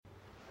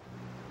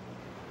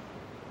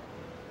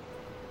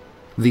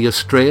The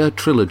Astrea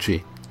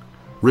Trilogy,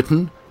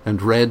 written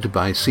and read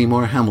by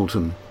Seymour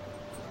Hamilton.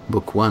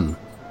 Book 1.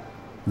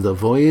 The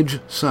Voyage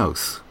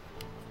South.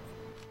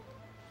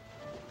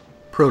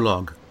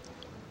 Prologue.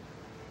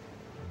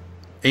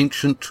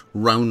 Ancient,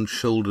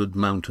 round-shouldered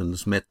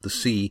mountains met the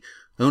sea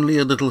only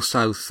a little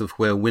south of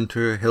where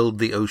winter held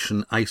the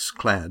ocean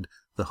ice-clad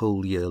the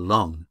whole year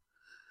long.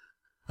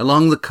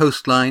 Along the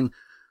coastline,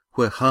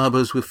 where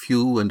harbours were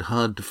few and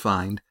hard to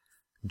find,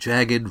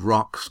 jagged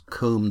rocks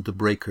combed the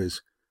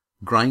breakers,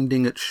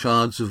 grinding at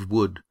shards of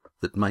wood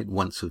that might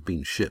once have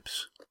been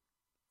ships.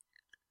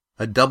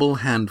 A double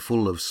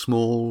handful of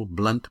small,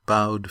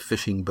 blunt-bowed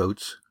fishing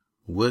boats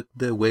worked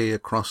their way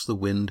across the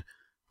wind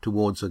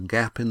towards a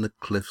gap in the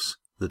cliffs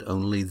that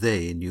only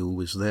they knew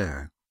was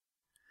there.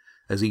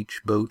 As each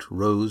boat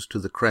rose to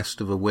the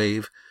crest of a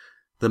wave,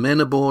 the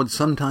men aboard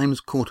sometimes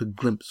caught a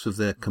glimpse of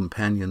their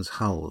companions'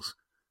 hulls,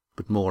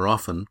 but more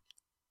often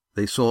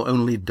they saw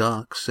only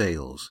dark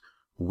sails,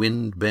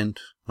 wind-bent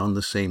on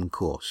the same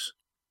course.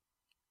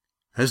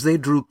 As they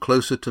drew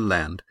closer to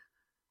land,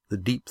 the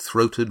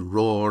deep-throated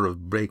roar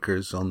of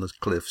breakers on the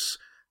cliffs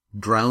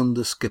drowned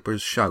the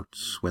skipper's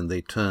shouts when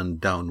they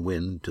turned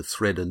downwind to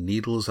thread a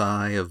needle's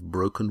eye of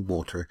broken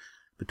water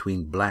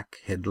between black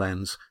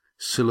headlands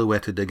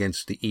silhouetted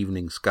against the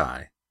evening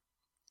sky.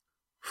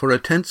 For a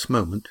tense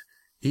moment,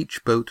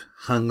 each boat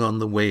hung on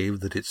the wave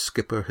that its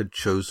skipper had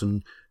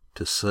chosen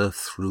to surf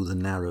through the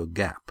narrow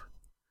gap.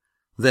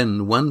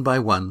 Then, one by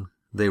one,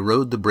 they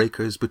rode the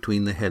breakers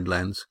between the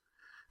headlands,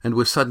 and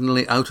were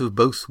suddenly out of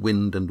both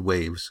wind and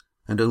waves,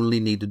 and only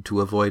needed to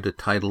avoid a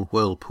tidal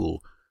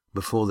whirlpool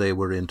before they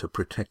were into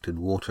protected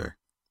water.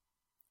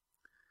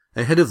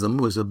 Ahead of them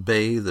was a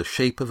bay the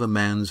shape of a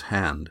man's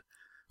hand,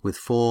 with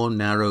 4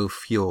 narrow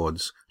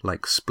fjords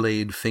like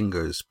splayed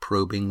fingers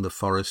probing the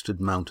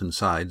forested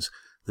mountain-sides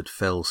that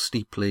fell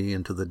steeply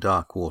into the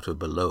dark water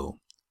below.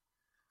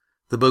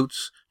 The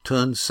boats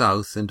turned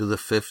south into the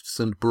 5th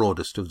and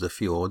broadest of the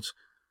fjords,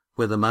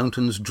 where the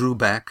mountains drew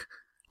back,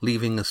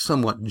 leaving a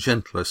somewhat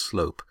gentler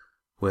slope,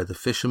 where the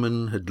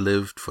fishermen had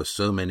lived for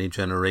so many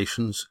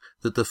generations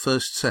that the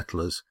first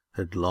settlers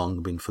had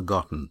long been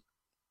forgotten.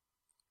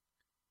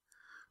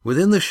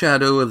 Within the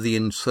shadow of the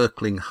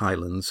encircling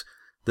highlands,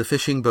 the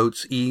fishing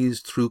boats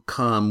eased through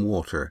calm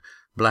water,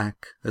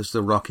 black as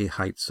the rocky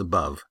heights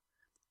above.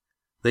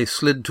 They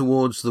slid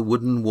towards the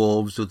wooden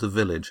wharves of the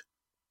village,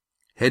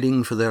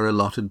 heading for their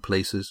allotted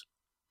places,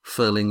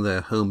 furling their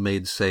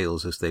homemade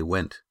sails as they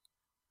went.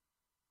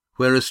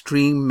 Where a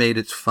stream made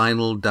its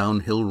final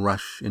downhill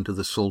rush into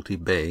the salty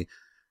bay,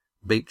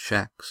 bait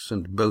shacks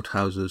and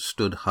boathouses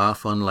stood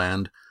half on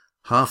land,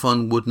 half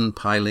on wooden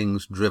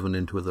pilings driven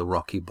into the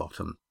rocky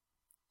bottom.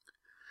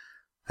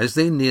 As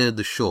they neared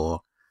the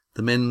shore,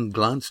 the men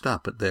glanced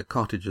up at their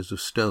cottages of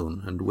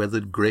stone and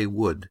weathered grey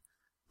wood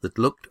that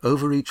looked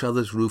over each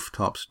other's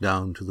rooftops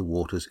down to the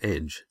water's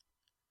edge.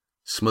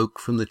 Smoke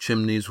from the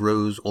chimneys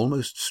rose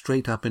almost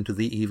straight up into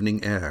the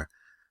evening air,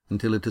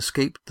 until it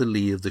escaped the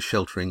lee of the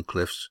sheltering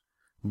cliffs,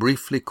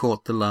 briefly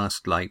caught the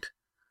last light,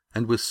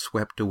 and was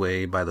swept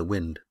away by the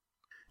wind.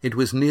 It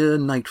was near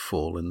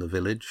nightfall in the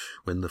village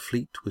when the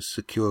fleet was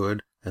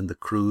secured and the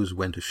crews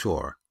went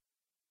ashore.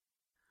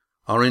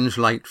 Orange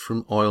light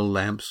from oil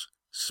lamps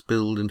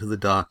spilled into the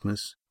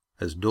darkness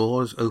as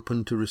doors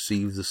opened to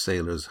receive the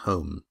sailors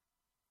home.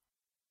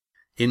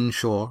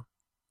 Inshore,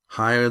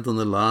 higher than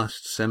the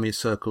last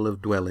semicircle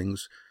of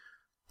dwellings,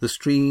 the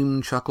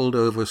stream chuckled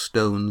over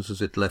stones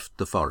as it left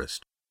the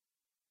forest.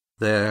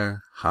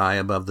 There, high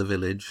above the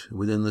village,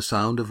 within the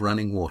sound of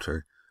running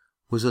water,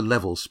 was a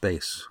level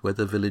space where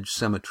the village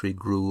cemetery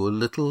grew a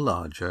little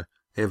larger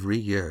every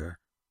year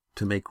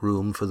to make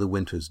room for the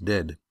winter's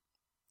dead.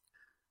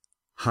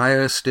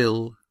 Higher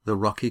still, the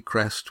rocky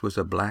crest was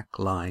a black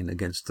line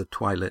against the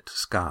twilit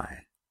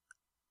sky.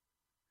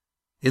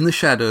 In the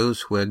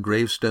shadows, where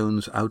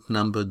gravestones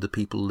outnumbered the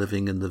people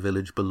living in the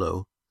village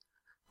below,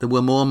 there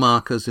were more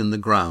markers in the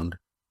ground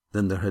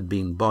than there had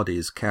been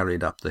bodies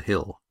carried up the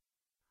hill.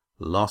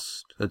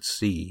 Lost at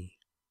sea,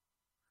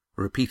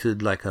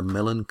 repeated like a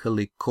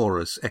melancholy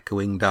chorus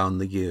echoing down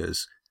the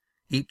years,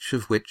 each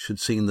of which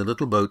had seen the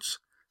little boats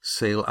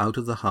sail out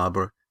of the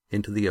harbour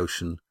into the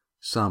ocean,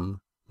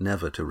 some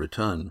never to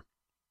return.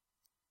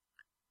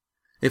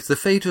 If the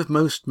fate of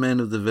most men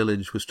of the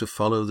village was to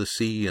follow the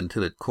sea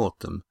until it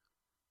caught them,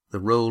 the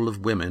role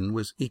of women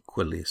was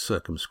equally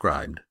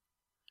circumscribed.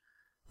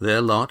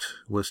 Their lot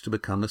was to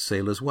become a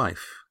sailor's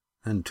wife,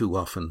 and too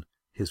often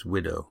his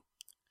widow.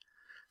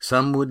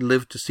 Some would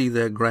live to see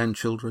their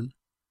grandchildren,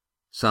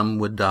 some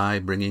would die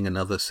bringing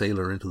another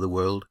sailor into the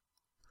world,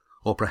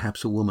 or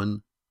perhaps a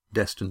woman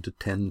destined to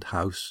tend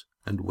house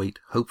and wait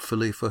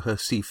hopefully for her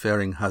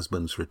seafaring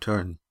husband's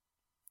return.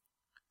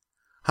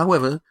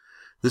 However,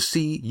 the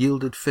sea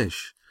yielded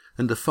fish,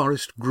 and the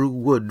forest grew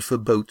wood for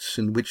boats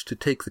in which to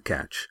take the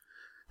catch,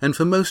 and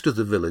for most of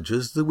the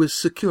villagers there was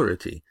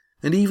security,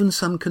 and even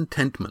some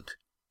contentment,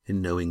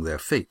 in knowing their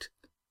fate.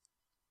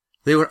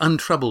 They were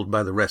untroubled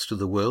by the rest of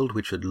the world,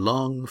 which had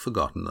long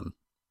forgotten them.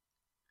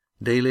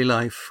 Daily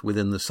life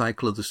within the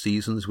cycle of the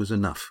seasons was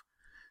enough,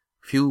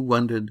 Few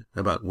wondered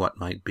about what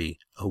might be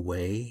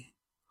away,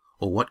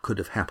 or what could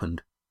have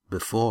happened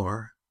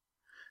before,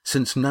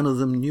 since none of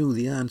them knew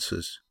the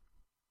answers.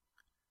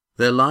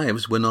 Their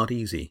lives were not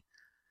easy,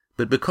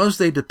 but because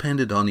they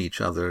depended on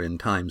each other in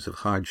times of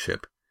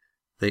hardship,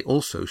 they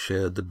also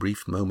shared the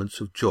brief moments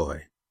of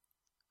joy.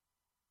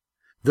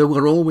 There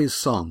were always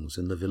songs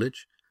in the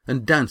village,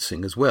 and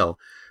dancing as well,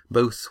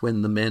 both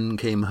when the men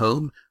came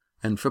home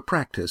and for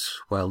practice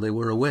while they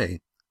were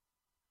away.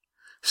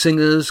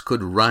 Singers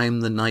could rhyme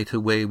the night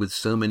away with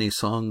so many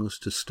songs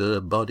to stir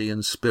body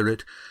and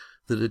spirit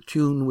that a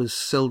tune was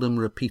seldom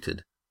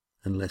repeated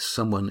unless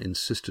someone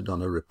insisted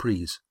on a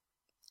reprise.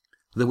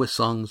 There were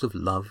songs of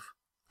love,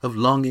 of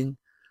longing,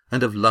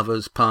 and of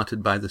lovers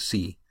parted by the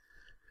sea.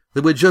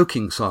 There were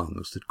joking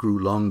songs that grew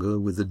longer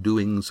with the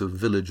doings of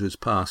villagers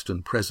past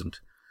and present,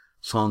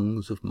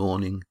 songs of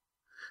mourning,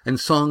 and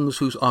songs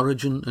whose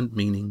origin and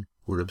meaning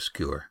were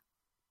obscure.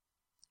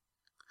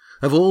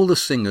 Of all the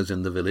singers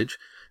in the village,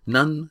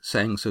 none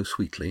sang so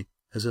sweetly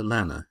as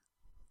Alanna.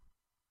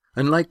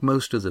 Unlike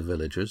most of the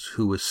villagers,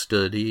 who were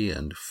sturdy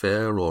and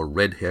fair or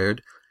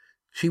red-haired,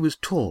 she was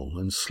tall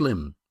and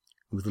slim,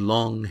 with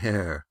long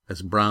hair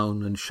as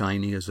brown and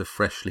shiny as a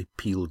freshly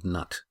peeled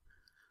nut.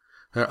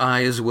 Her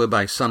eyes were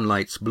by some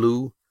lights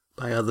blue,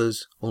 by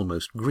others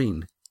almost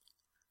green.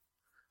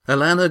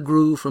 Alanna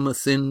grew from a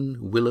thin,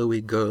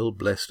 willowy girl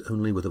blessed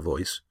only with a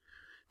voice,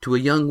 to a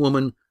young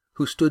woman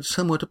who stood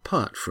somewhat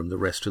apart from the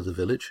rest of the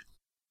village.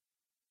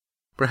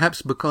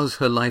 Perhaps because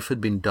her life had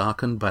been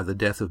darkened by the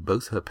death of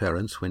both her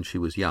parents when she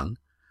was young,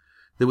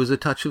 there was a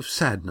touch of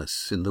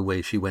sadness in the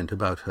way she went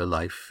about her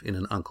life in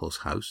an uncle's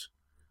house,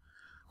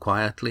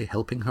 quietly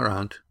helping her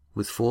aunt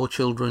with 4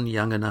 children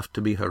young enough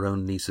to be her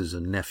own nieces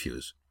and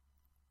nephews.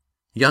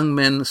 Young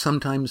men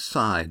sometimes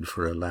sighed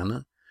for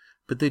Alanna,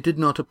 but they did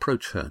not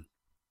approach her.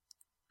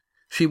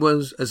 She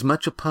was as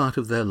much a part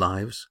of their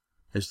lives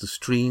as the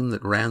stream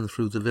that ran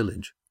through the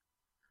village,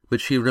 but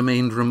she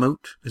remained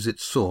remote as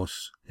its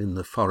source in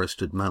the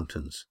forested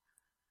mountains.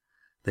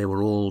 They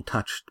were all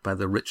touched by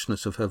the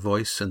richness of her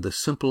voice and the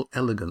simple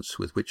elegance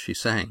with which she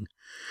sang.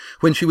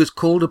 When she was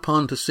called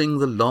upon to sing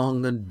the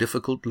long and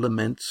difficult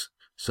laments,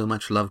 so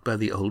much loved by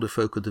the older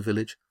folk of the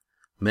village,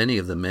 many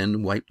of the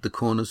men wiped the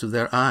corners of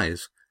their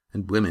eyes,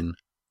 and women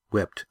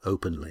wept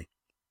openly.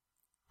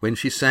 When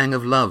she sang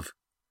of love,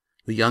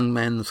 the young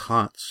men's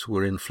hearts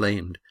were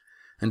inflamed,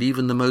 and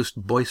even the most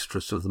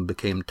boisterous of them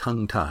became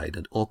tongue-tied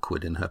and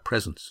awkward in her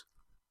presence.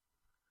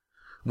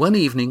 One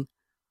evening,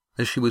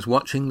 as she was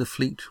watching the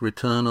fleet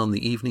return on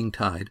the evening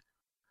tide,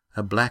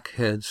 a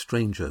black-haired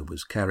stranger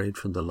was carried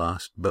from the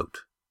last boat.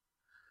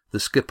 The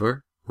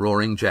skipper,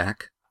 Roaring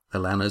Jack,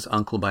 Alanna's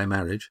uncle by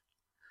marriage,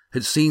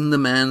 had seen the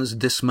man's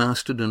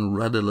dismasted and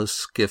rudderless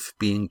skiff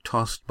being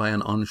tossed by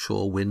an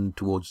onshore wind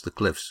towards the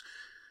cliffs,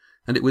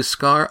 and it was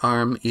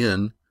Scar-Arm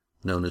Ian,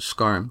 known as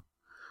Scarm,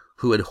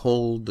 who had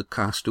hauled the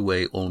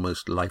castaway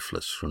almost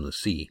lifeless from the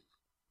sea.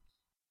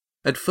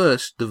 At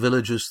first the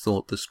villagers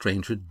thought the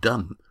stranger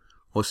dumb,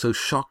 or so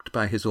shocked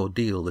by his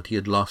ordeal that he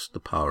had lost the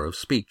power of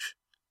speech.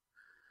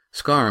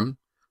 Scarm,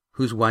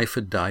 whose wife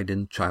had died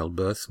in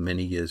childbirth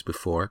many years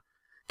before,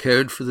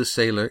 cared for the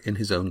sailor in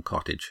his own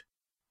cottage.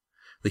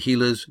 The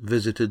healers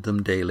visited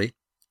them daily,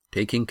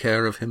 taking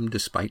care of him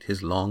despite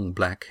his long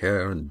black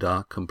hair and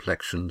dark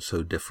complexion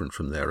so different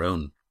from their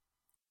own.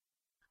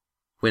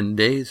 When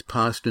days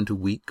passed into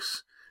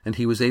weeks, and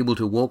he was able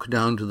to walk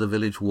down to the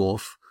village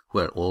wharf,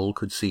 where all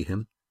could see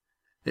him,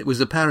 it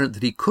was apparent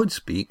that he could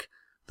speak,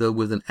 though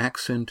with an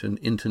accent and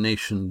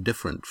intonation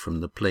different from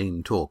the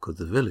plain talk of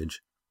the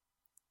village.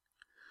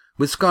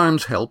 With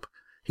Scarm's help,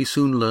 he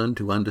soon learned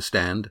to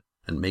understand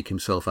and make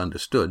himself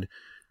understood,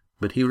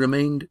 but he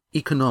remained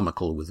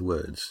economical with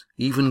words,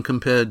 even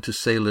compared to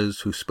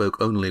sailors who spoke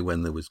only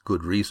when there was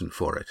good reason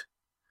for it.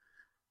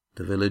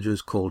 The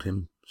villagers called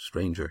him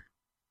Stranger,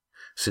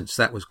 since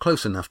that was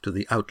close enough to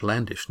the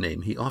outlandish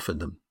name he offered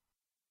them.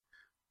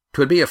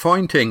 "'Twould be a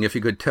fine thing if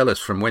he could tell us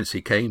from whence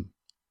he came,"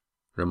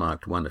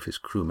 remarked one of his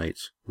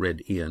crewmates,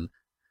 Red Ian,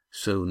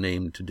 so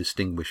named to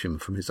distinguish him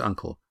from his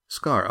uncle,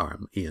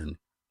 Scar-Arm Ian.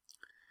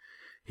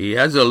 "He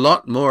has a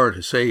lot more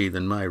to say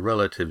than my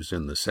relatives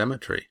in the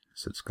cemetery,"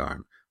 said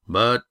Scarm,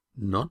 "but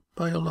not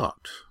by a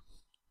lot."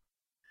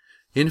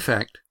 In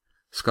fact,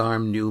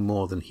 Scarm knew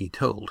more than he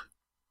told.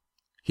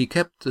 He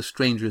kept the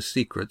stranger's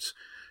secrets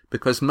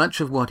because much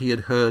of what he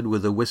had heard were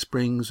the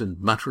whisperings and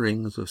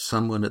mutterings of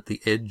someone at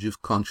the edge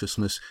of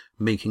consciousness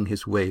making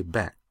his way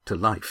back to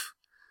life.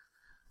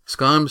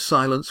 Scarm's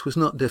silence was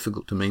not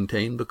difficult to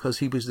maintain because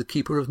he was the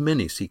keeper of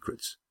many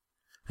secrets,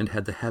 and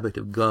had the habit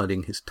of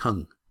guarding his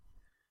tongue.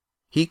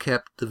 He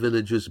kept the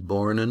village's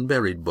born and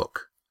buried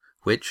book,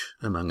 which,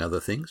 among other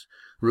things,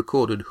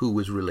 recorded who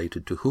was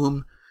related to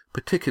whom,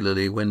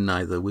 particularly when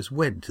neither was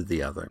wed to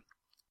the other.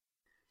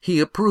 He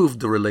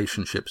approved the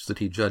relationships that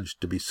he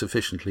judged to be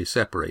sufficiently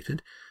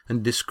separated,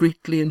 and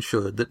discreetly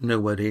ensured that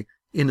nobody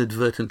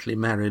inadvertently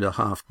married a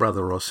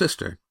half-brother or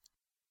sister.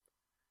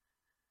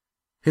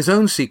 His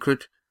own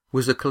secret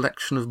was a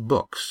collection of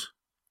books,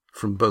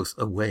 from both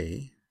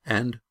away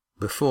and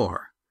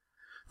before.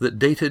 that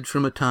dated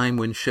from a time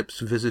when ships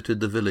visited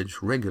the village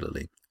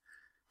regularly,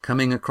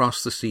 coming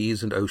across the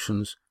seas and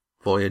oceans,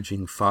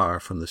 voyaging far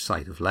from the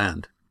sight of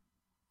land.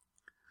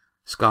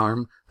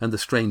 Scarm and the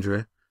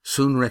stranger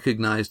soon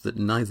recognized that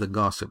neither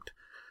gossiped,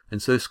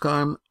 and so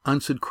Scarm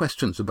answered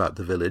questions about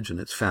the village and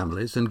its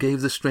families, and gave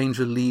the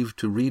stranger leave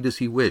to read as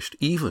he wished,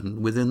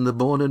 even within the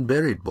Born and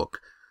Buried book,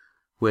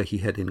 where he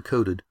had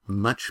encoded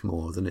much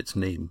more than its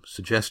name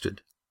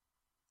suggested.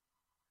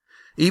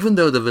 Even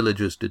though the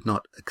villagers did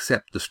not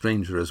accept the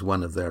stranger as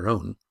one of their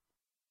own,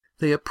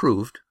 they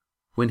approved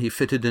when he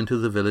fitted into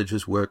the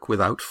village's work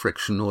without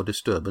friction or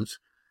disturbance,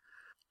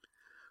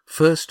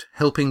 first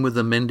helping with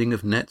the mending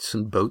of nets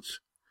and boats,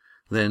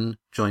 then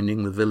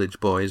joining the village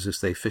boys as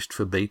they fished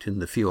for bait in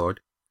the fjord,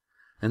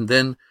 and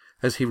then,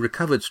 as he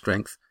recovered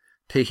strength,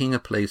 taking a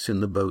place in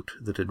the boat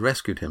that had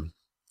rescued him.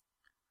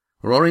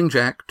 Roaring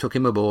Jack took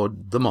him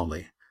aboard the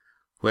Molly,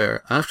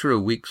 where, after a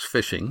week's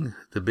fishing,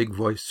 the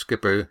big-voiced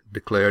skipper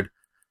declared,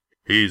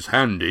 "He's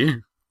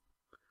handy."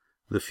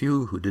 The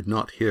few who did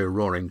not hear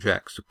Roaring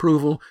Jack's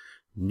approval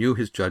knew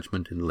his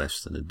judgment in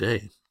less than a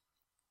day.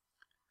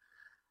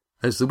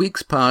 As the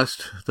weeks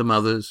passed, the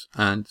mothers,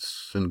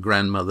 aunts, and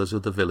grandmothers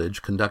of the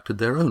village conducted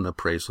their own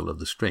appraisal of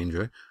the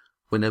stranger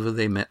whenever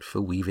they met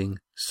for weaving,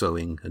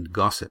 sewing, and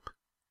gossip.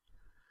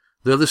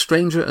 Though the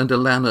stranger and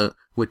Alanna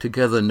were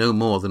together no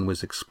more than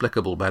was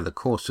explicable by the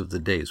course of the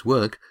day's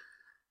work,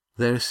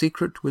 their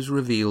secret was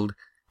revealed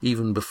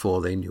even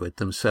before they knew it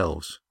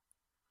themselves.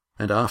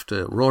 And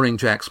after Roaring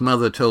Jack's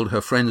mother told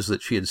her friends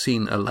that she had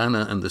seen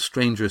Alanna and the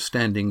stranger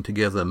standing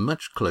together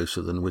much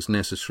closer than was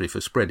necessary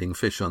for spreading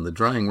fish on the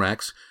drying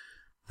racks,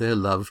 their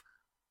love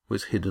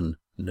was hidden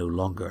no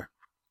longer.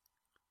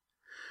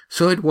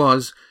 So it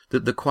was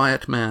that the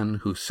quiet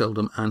man, who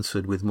seldom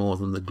answered with more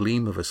than the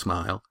gleam of a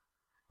smile,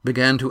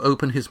 began to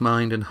open his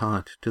mind and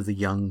heart to the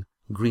young,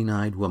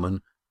 green-eyed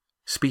woman,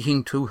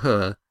 speaking to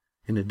her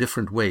in a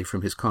different way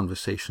from his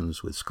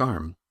conversations with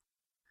Scarm.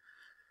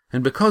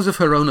 And because of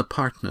her own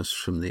apartness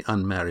from the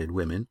unmarried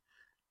women,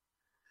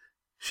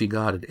 she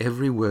guarded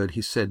every word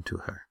he said to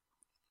her.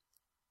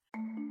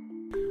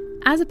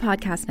 As a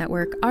podcast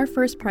network, our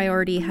first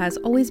priority has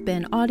always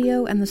been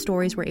audio and the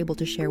stories we're able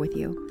to share with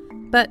you.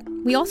 But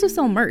we also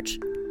sell merch,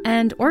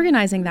 and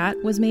organizing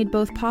that was made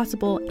both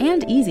possible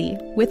and easy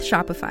with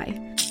Shopify.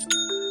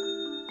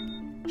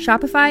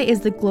 Shopify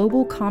is the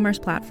global commerce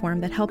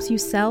platform that helps you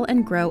sell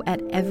and grow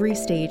at every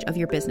stage of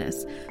your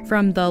business,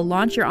 from the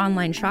launch your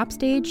online shop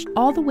stage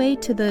all the way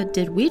to the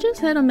did we just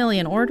hit 1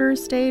 million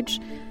orders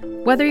stage.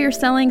 Whether you're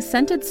selling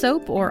scented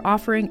soap or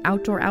offering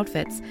outdoor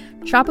outfits,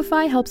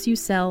 Shopify helps you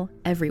sell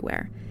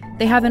everywhere.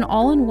 They have an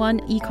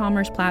all-in-one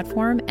e-commerce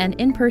platform and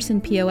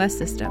in-person POS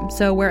system,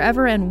 so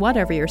wherever and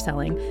whatever you're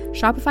selling,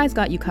 Shopify's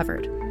got you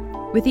covered.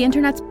 With the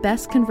internet's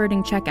best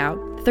converting checkout,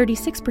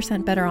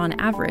 36% better on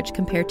average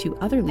compared to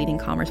other leading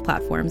commerce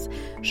platforms,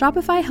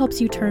 Shopify helps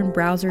you turn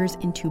browsers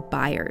into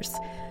buyers.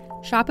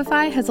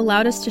 Shopify has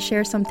allowed us to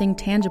share something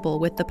tangible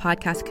with the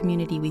podcast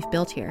community we've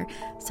built here,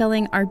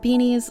 selling our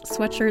beanies,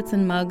 sweatshirts,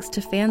 and mugs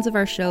to fans of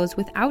our shows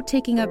without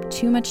taking up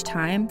too much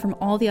time from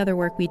all the other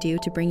work we do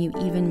to bring you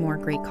even more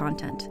great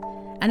content.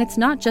 And it's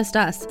not just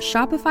us.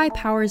 Shopify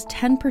powers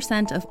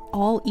 10% of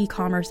all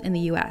e-commerce in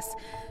the US.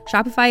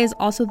 Shopify is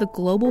also the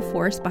global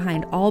force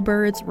behind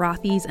Allbirds,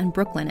 Rothy's, and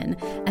Brooklinen,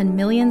 and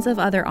millions of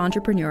other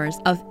entrepreneurs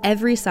of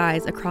every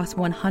size across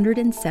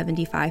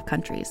 175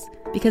 countries.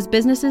 Because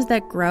businesses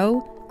that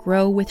grow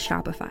with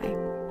Shopify.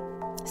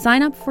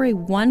 Sign up for a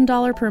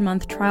 $1 per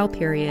month trial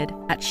period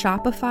at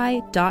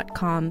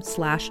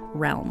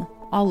shopify.com/realm,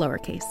 all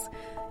lowercase.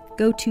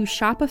 Go to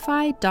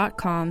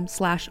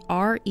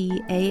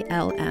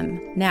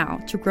shopify.com/REALM now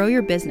to grow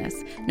your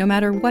business, no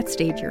matter what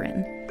stage you're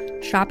in.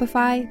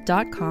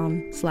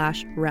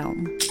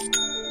 Shopify.com/realm.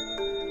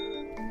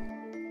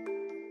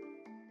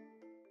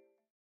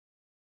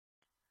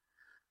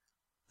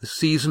 The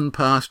season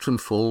passed from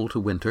fall to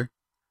winter.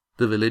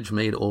 The village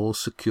made all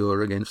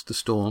secure against the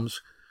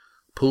storms,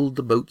 pulled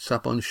the boats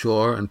up on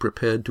shore, and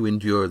prepared to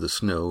endure the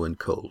snow and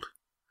cold.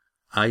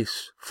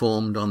 Ice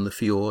formed on the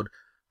fjord,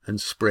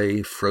 and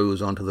spray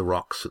froze onto the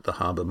rocks at the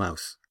harbour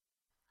mouth.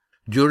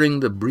 During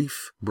the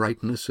brief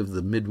brightness of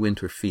the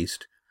midwinter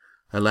feast,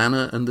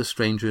 Alanna and the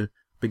stranger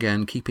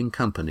began keeping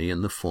company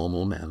in the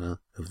formal manner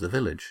of the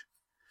village.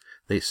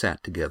 They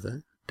sat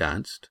together,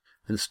 danced,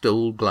 and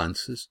stole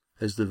glances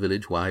as the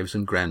village wives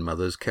and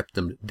grandmothers kept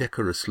them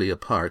decorously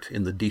apart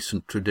in the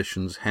decent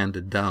traditions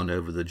handed down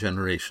over the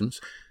generations,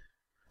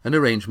 an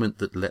arrangement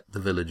that let the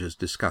villagers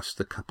discuss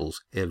the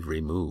couple's every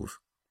move.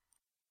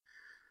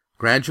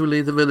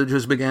 Gradually the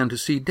villagers began to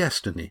see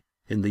destiny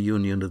in the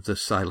union of the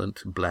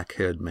silent,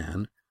 black-haired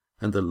man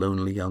and the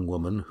lonely young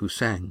woman who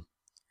sang.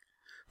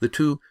 The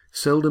two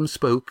seldom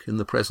spoke in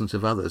the presence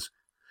of others,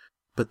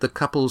 but the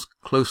couple's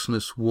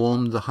closeness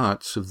warmed the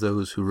hearts of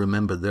those who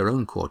remembered their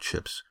own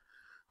courtships,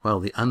 while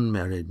the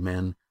unmarried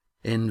men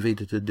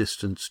envied at a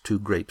distance too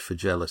great for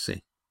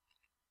jealousy.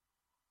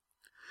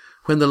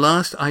 When the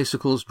last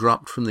icicles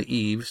dropped from the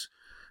eaves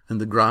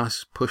and the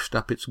grass pushed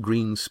up its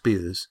green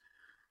spears,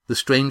 the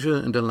stranger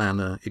and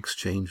Alanna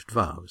exchanged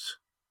vows.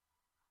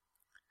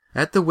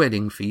 At the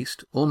wedding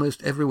feast,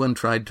 almost everyone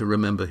tried to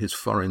remember his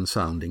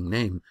foreign-sounding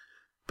name,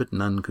 but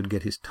none could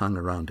get his tongue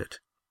around it.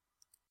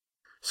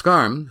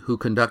 Scarm, who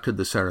conducted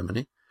the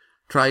ceremony,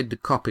 tried to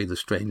copy the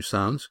strange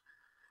sounds,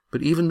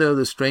 but even though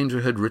the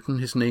stranger had written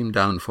his name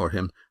down for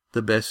him,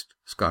 the best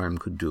Scarm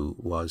could do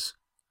was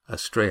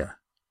Astrea.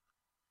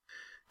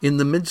 In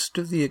the midst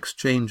of the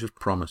exchange of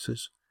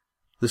promises,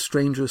 the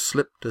stranger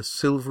slipped a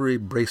silvery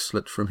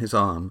bracelet from his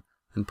arm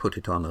and put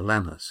it on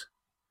Alanna's.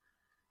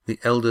 The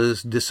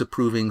elders'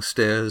 disapproving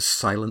stares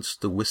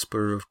silenced the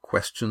whisper of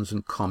questions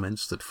and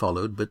comments that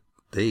followed, but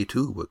they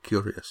too were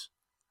curious.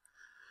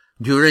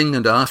 During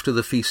and after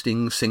the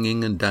feasting,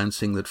 singing, and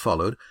dancing that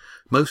followed,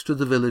 most of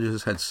the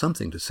villagers had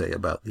something to say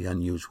about the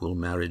unusual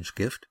marriage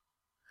gift.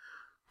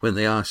 When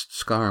they asked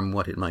Scarm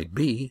what it might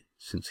be,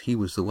 since he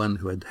was the one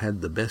who had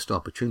had the best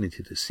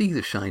opportunity to see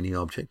the shiny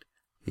object,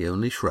 he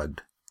only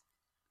shrugged.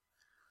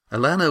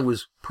 Alanna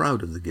was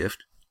proud of the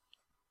gift,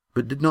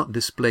 but did not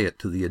display it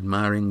to the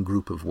admiring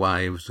group of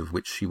wives of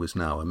which she was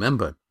now a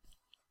member.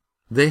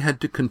 They had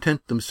to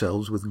content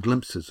themselves with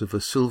glimpses of a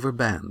silver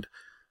band,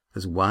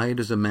 as wide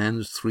as a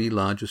man's 3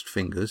 largest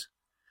fingers,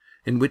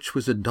 in which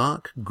was a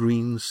dark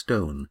green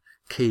stone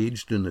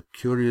caged in a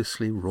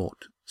curiously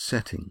wrought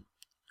setting.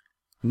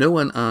 No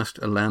one asked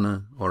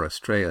Alanna or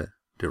Astrea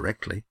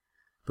directly,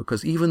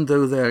 because even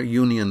though their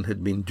union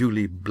had been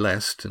duly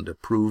blessed and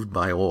approved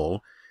by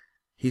all,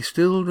 he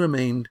still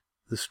remained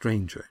the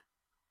stranger,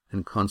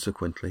 and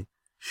consequently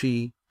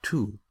she,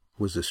 too,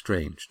 was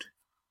estranged.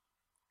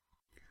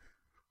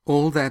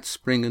 All that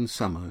spring and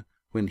summer,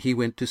 when he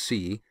went to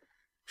sea,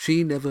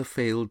 she never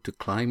failed to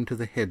climb to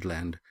the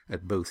headland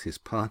at both his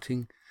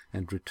parting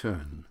and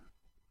return.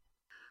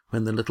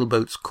 When the little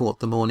boats caught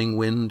the morning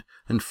wind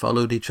and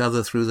followed each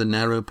other through the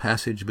narrow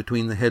passage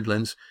between the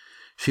headlands,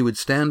 she would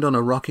stand on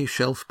a rocky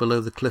shelf below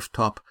the cliff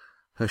top,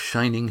 her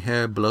shining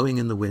hair blowing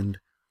in the wind,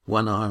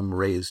 one arm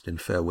raised in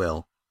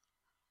farewell.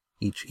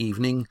 Each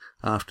evening,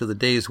 after the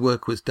day's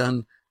work was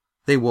done,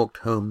 they walked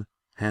home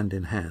hand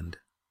in hand.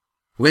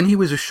 When he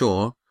was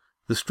ashore,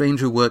 the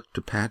stranger worked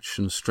to patch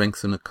and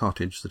strengthen a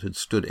cottage that had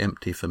stood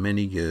empty for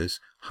many years,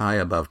 high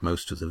above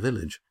most of the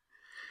village.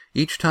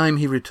 Each time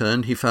he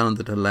returned, he found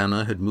that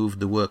Alanna had moved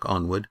the work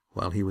onward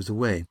while he was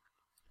away.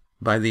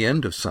 By the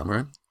end of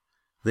summer,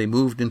 they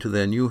moved into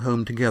their new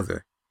home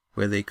together,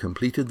 where they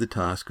completed the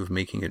task of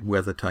making it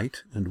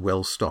weather-tight and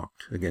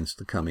well-stocked against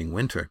the coming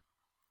winter.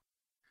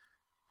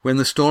 When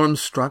the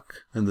storms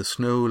struck and the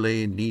snow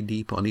lay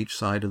knee-deep on each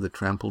side of the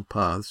trampled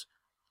paths,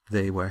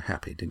 they were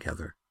happy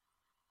together.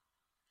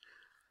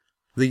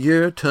 The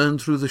year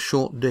turned through the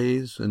short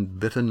days and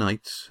bitter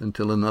nights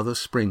until another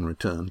spring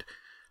returned,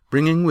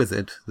 bringing with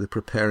it the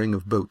preparing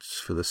of boats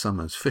for the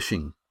summer's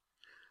fishing.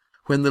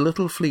 When the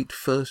little fleet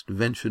first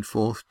ventured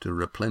forth to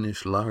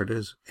replenish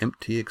larders,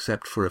 empty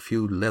except for a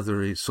few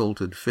leathery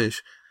salted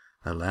fish,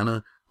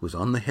 Alanna was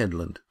on the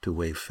headland to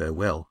wave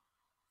farewell.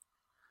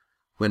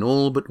 When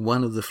all but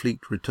one of the fleet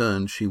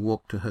returned, she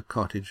walked to her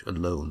cottage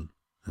alone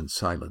and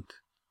silent.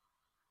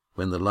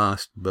 When the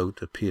last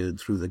boat appeared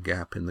through the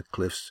gap in the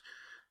cliffs,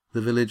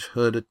 the village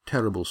heard a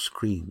terrible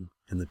scream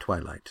in the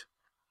twilight.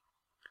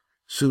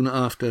 Soon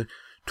after,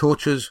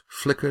 torches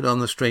flickered on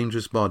the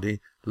stranger's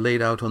body,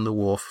 laid out on the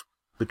wharf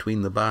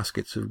between the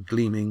baskets of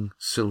gleaming,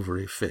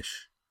 silvery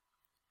fish.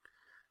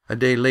 A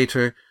day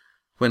later,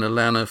 when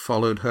Alanna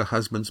followed her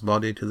husband's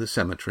body to the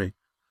cemetery,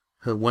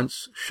 her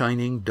once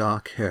shining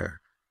dark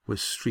hair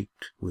was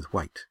streaked with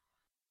white.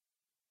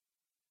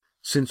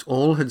 Since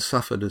all had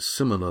suffered a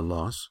similar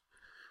loss,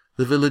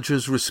 the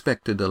villagers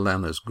respected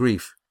Alanna's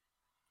grief.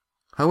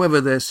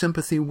 However, their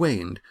sympathy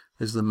waned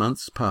as the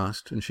months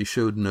passed and she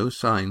showed no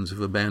signs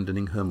of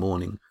abandoning her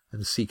mourning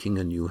and seeking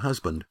a new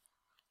husband.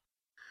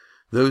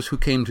 Those who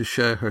came to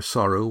share her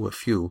sorrow were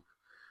few,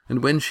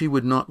 and when she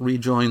would not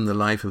rejoin the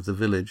life of the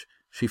village,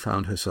 she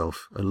found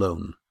herself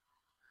alone.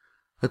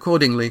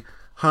 Accordingly,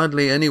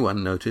 hardly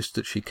anyone noticed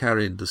that she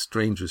carried the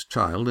stranger's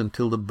child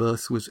until the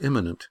birth was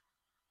imminent.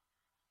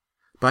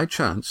 By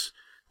chance,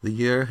 the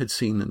year had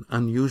seen an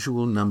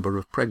unusual number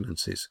of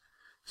pregnancies,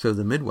 so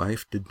the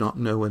midwife did not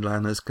know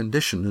Alanna's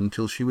condition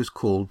until she was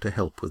called to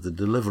help with the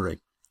delivery.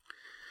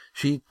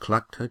 She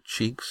clucked her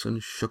cheeks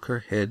and shook her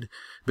head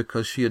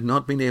because she had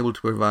not been able to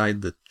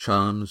provide the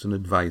charms and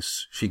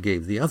advice she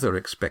gave the other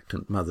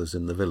expectant mothers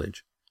in the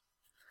village.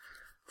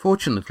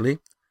 Fortunately,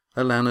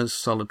 Alanna's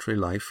solitary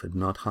life had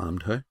not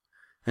harmed her,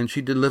 and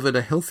she delivered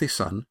a healthy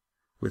son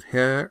with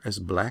hair as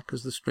black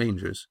as the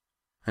stranger's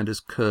and as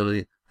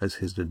curly as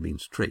his had been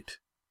straight.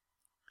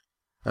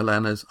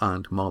 Alanna's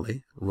Aunt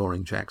Molly,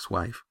 Roaring Jack's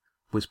wife,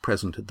 was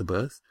present at the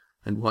birth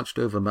and watched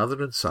over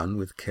mother and son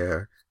with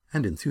care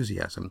and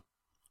enthusiasm.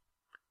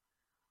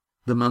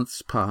 The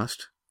months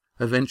passed,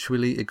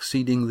 eventually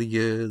exceeding the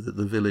year that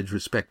the village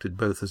respected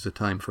both as a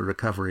time for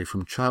recovery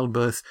from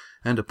childbirth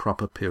and a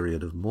proper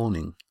period of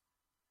mourning.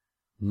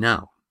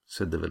 "Now,"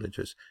 said the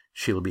villagers,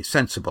 "she'll be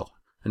sensible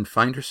and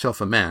find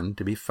herself a man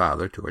to be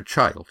father to her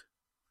child."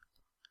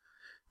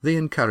 They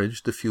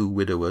encouraged the few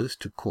widowers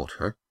to court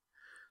her,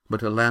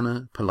 but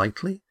Alanna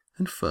politely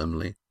and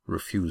firmly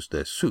refused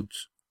their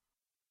suits.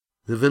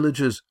 The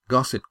villagers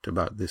gossiped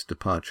about this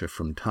departure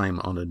from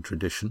time-honoured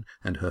tradition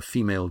and her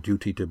female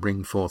duty to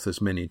bring forth as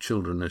many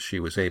children as she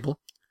was able.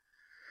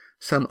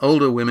 Some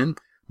older women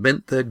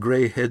bent their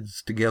grey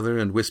heads together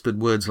and whispered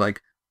words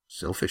like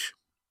selfish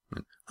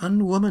and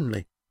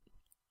unwomanly.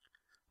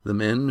 The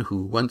men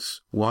who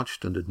once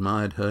watched and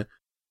admired her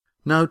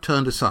now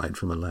turned aside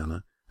from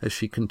Alanna as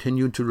she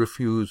continued to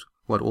refuse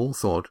what all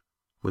thought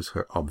was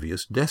her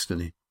obvious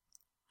destiny.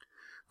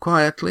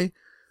 Quietly,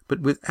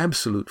 but with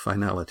absolute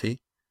finality,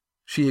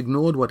 she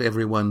ignored what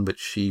everyone but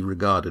she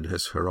regarded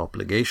as her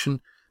obligation,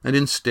 and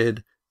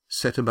instead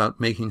set about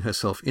making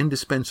herself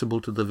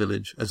indispensable to the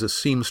village as a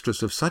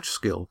seamstress of such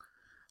skill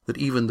that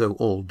even though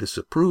all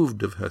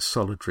disapproved of her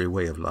solitary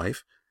way of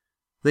life,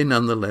 they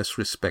none the less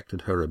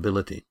respected her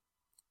ability.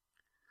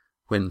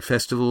 When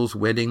festivals,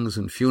 weddings,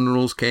 and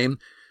funerals came,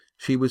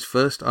 she was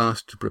first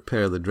asked to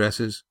prepare the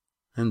dresses,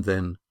 and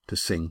then to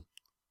sing.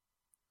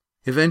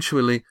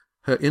 Eventually,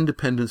 her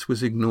independence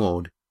was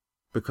ignored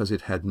because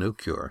it had no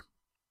cure.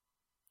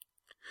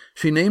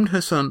 She named her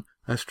son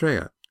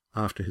Astrea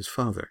after his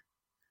father.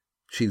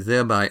 She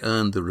thereby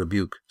earned the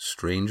rebuke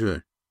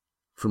stranger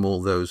from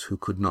all those who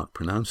could not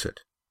pronounce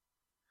it.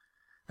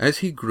 As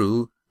he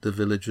grew, the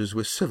villagers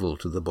were civil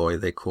to the boy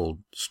they called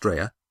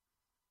Strea.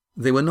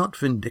 They were not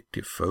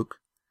vindictive folk,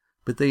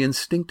 but they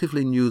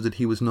instinctively knew that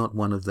he was not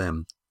one of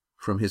them,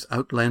 from his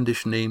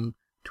outlandish name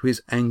to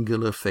his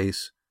angular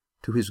face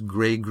to his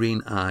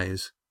grey-green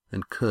eyes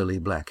and curly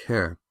black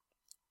hair.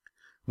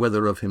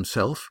 Whether of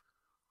himself,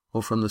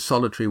 or from the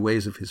solitary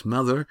ways of his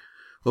mother,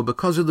 or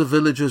because of the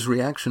villagers'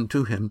 reaction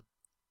to him,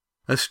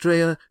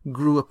 Astrea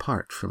grew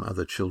apart from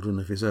other children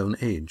of his own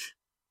age.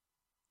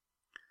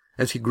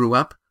 As he grew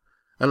up,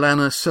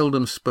 Alanna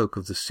seldom spoke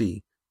of the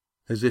sea,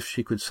 as if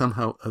she could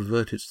somehow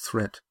avert its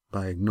threat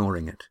by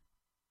ignoring it.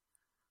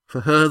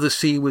 For her the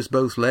sea was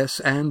both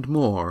less and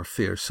more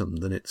fearsome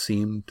than it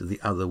seemed to the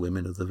other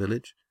women of the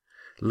village,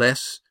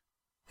 less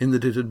in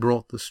that it had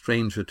brought the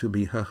stranger to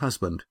be her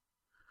husband,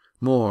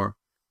 more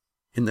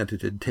in that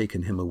it had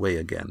taken him away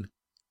again.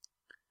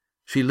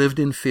 She lived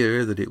in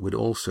fear that it would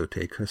also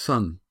take her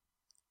son.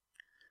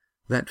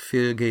 That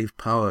fear gave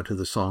power to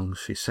the songs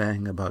she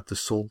sang about the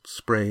salt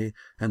spray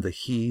and the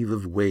heave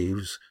of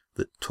waves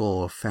that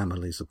tore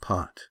families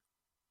apart.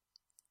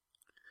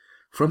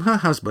 From her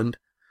husband,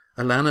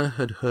 Alanna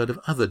had heard of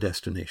other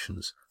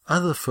destinations,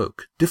 other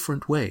folk,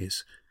 different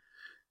ways.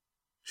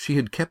 She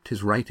had kept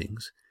his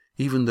writings,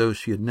 even though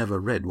she had never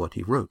read what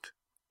he wrote.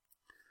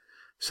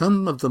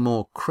 Some of the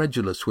more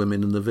credulous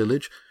women in the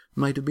village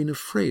might have been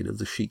afraid of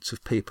the sheets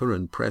of paper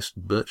and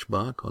pressed birch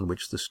bark on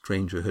which the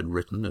stranger had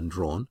written and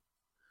drawn.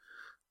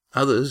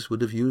 Others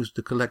would have used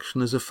the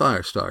collection as a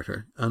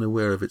fire-starter,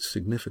 unaware of its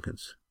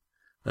significance.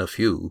 A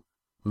few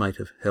might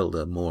have held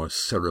a more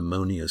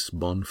ceremonious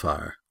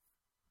bonfire.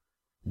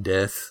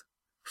 Death,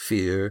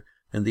 fear,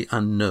 and the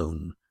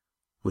unknown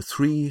were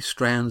 3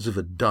 strands of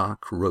a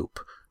dark rope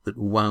that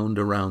wound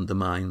around the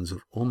minds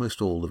of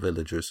almost all the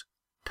villagers,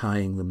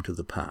 tying them to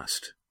the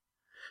past.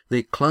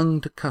 They clung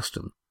to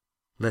custom,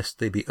 lest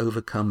they be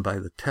overcome by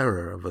the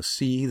terror of a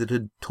sea that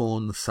had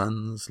torn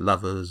sons,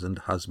 lovers, and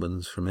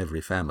husbands from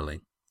every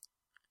family.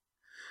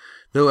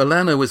 Though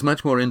Alanna was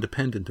much more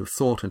independent of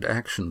thought and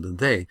action than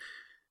they,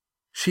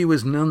 she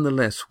was none the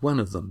less one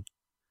of them,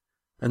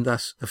 and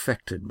thus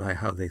affected by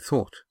how they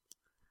thought.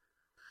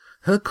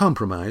 Her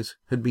compromise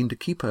had been to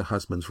keep her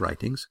husband's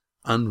writings,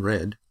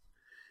 unread,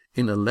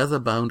 in a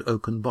leather-bound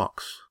oaken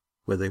box,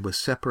 where they were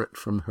separate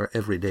from her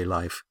everyday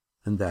life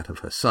and that of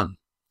her son.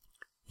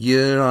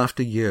 Year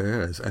after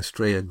year, as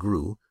Astrea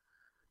grew,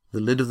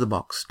 the lid of the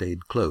box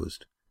stayed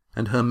closed,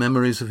 and her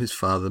memories of his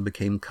father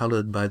became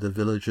coloured by the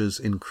villagers'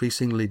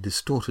 increasingly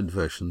distorted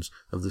versions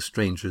of the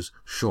stranger's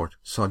short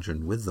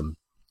sojourn with them.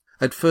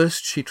 At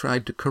first she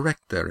tried to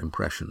correct their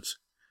impressions.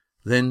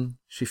 Then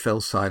she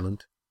fell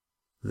silent.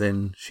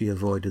 Then she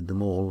avoided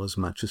them all as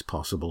much as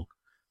possible,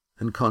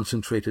 and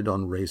concentrated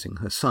on raising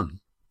her son.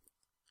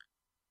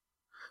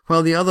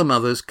 While the other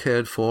mothers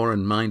cared for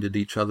and minded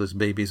each other's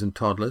babies and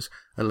toddlers,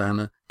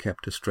 Alanna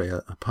kept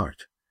Astrea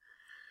apart.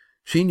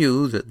 She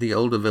knew that the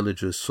older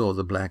villagers saw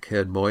the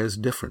black-haired boy as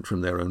different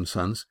from their own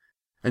sons,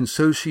 and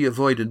so she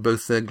avoided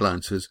both their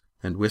glances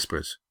and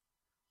whispers.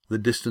 The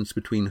distance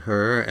between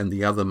her and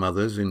the other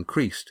mothers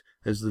increased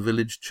as the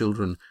village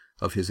children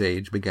of his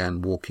age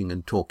began walking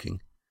and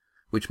talking,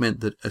 which meant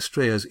that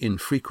Astrea's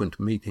infrequent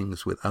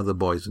meetings with other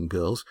boys and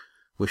girls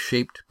were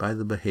shaped by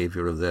the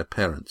behavior of their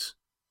parents.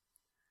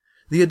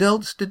 The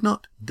adults did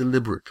not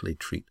deliberately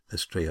treat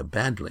Astrea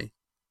badly,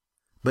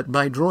 but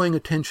by drawing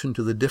attention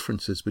to the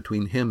differences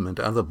between him and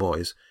other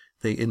boys,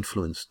 they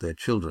influenced their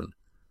children,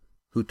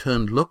 who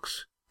turned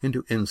looks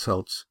into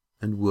insults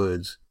and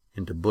words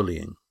into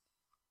bullying.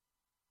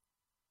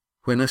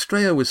 When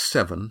Astrea was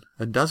 7,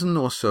 a dozen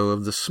or so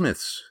of the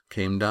smiths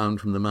came down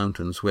from the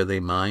mountains where they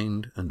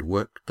mined and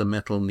worked the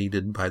metal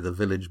needed by the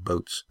village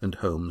boats and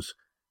homes,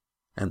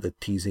 and the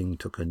teasing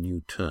took a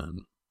new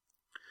turn.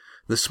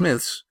 The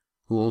smiths,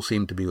 who all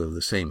seemed to be of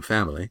the same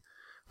family,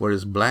 were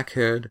as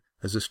black-haired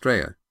as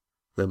Astraea,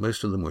 though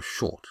most of them were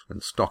short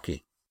and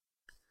stocky.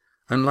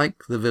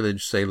 Unlike the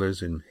village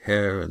sailors in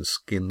hair and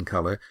skin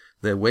colour,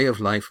 their way of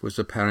life was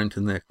apparent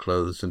in their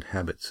clothes and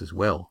habits as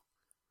well.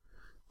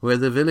 Where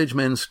the village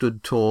men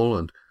stood tall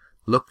and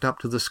looked up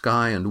to the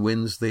sky and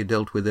winds they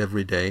dealt with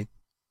every day,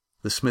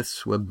 the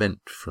smiths were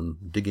bent from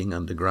digging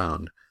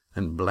underground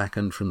and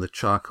blackened from the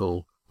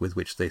charcoal with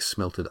which they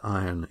smelted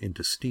iron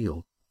into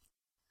steel.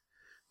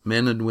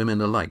 Men and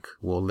women alike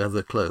wore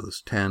leather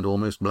clothes tanned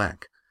almost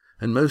black,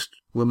 and most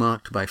were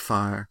marked by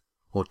fire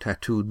or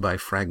tattooed by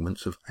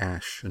fragments of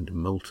ash and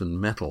molten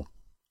metal.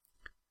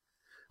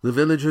 The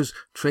villagers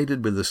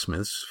traded with the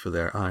smiths for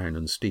their iron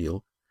and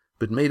steel,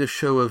 but made a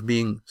show of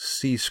being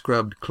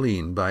sea-scrubbed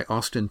clean by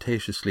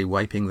ostentatiously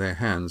wiping their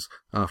hands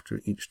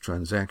after each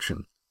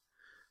transaction.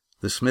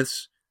 The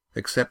smiths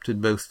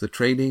accepted both the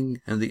trading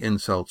and the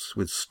insults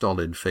with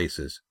stolid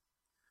faces.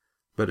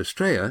 But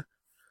Astraea,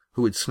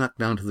 who had snuck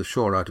down to the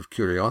shore out of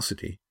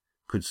curiosity,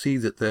 could see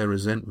that their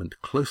resentment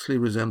closely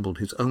resembled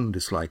his own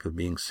dislike of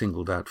being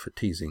singled out for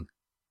teasing.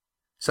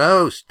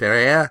 "So,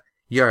 Astraea,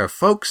 your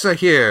folks are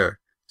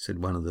here," said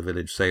one of the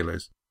village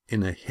sailors,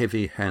 in a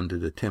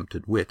heavy-handed attempt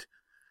at wit,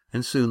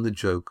 and soon the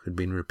joke had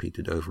been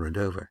repeated over and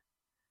over.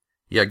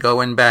 "You're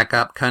going back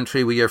up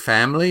country with your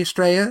family,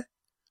 Astraea?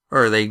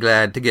 Or are they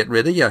glad to get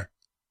rid of you?"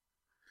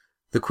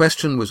 The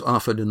question was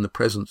offered in the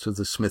presence of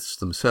the smiths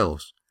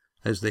themselves,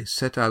 as they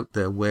set out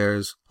their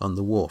wares on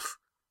the wharf,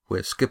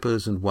 where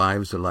skippers and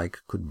wives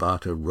alike could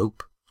barter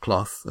rope,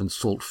 cloth, and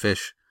salt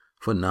fish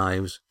for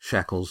knives,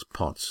 shackles,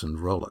 pots, and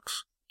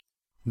rowlocks.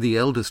 The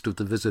eldest of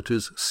the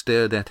visitors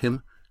stared at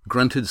him,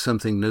 grunted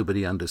something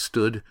nobody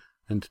understood,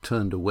 and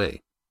turned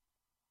away.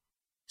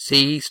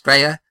 "See,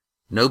 Astraea,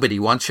 nobody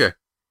wants you.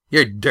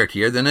 You're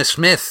dirtier than a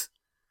smith,"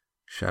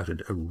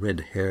 shouted a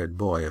red-haired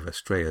boy of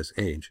Astraea's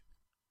age.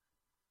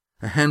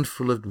 A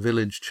handful of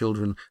village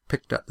children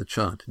picked up the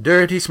chant,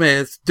 "Dirty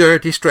Smith,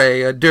 dirty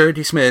Astraea,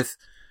 dirty Smith,"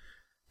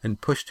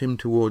 and pushed him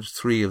towards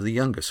 3 of the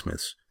younger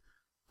smiths,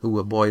 who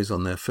were boys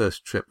on their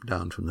first trip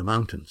down from the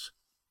mountains.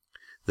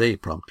 They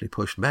promptly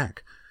pushed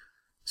back,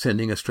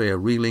 sending Astraea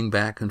reeling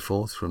back and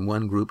forth from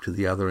one group to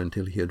the other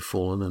until he had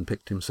fallen and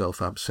picked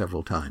himself up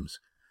several times.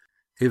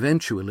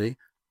 Eventually,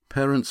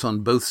 parents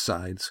on both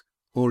sides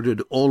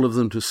ordered all of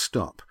them to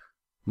stop,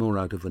 more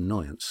out of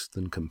annoyance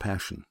than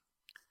compassion.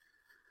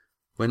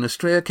 When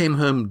Astraea came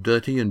home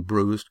dirty and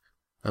bruised,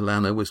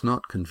 Alanna was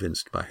not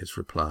convinced by his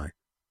reply.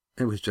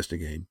 It was just a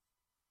game.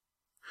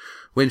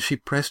 When she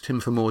pressed him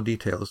for more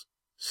details,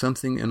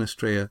 something in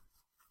Astraea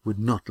would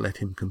not let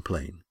him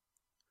complain.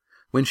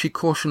 When she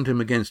cautioned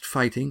him against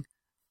fighting,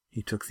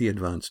 he took the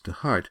advance to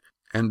heart,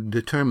 and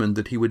determined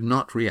that he would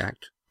not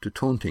react to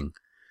taunting.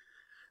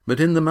 But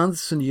in the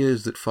months and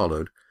years that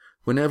followed,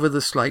 whenever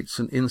the slights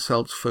and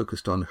insults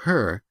focused on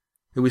her,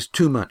 it was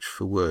too much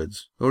for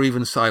words, or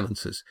even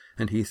silences,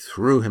 and he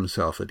threw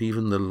himself at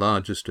even the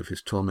largest of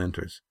his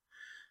tormentors.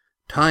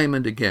 Time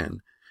and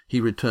again he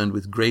returned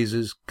with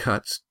grazes,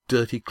 cuts,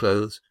 dirty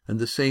clothes, and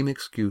the same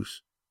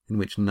excuse in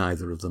which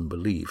neither of them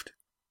believed.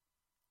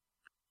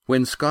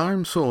 When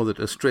Skarm saw that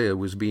Astraea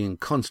was being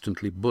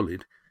constantly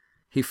bullied,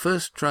 he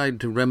first tried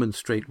to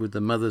remonstrate with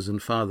the mothers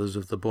and fathers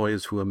of the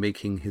boys who were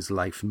making his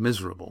life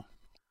miserable.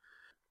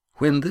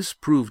 When this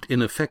proved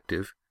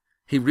ineffective,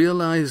 he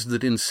realized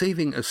that in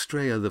saving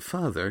Astraea the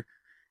father,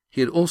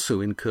 he had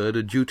also incurred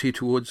a duty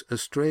towards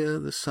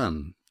Astraea the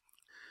son.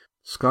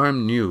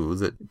 Skarm knew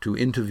that to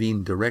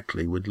intervene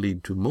directly would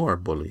lead to more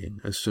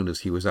bullying as soon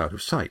as he was out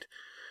of sight,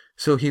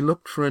 so he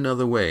looked for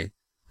another way,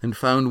 and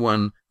found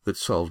one that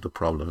solved a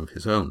problem of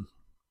his own.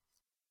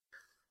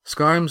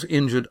 Skarm's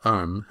injured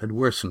arm had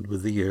worsened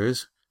with the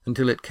years,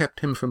 until it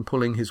kept him from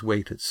pulling his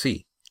weight at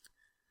sea.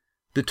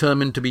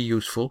 Determined to be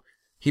useful,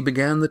 he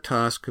began the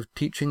task of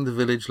teaching the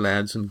village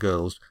lads and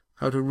girls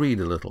how to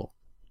read a little,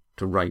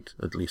 to write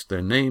at least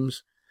their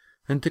names,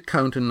 and to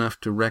count enough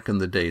to reckon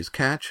the day's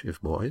catch, if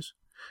boys,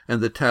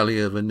 and the tally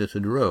of a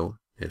knitted row,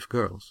 if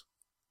girls.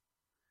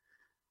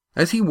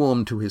 As he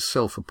warmed to his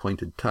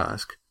self-appointed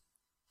task,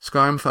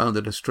 Skarm found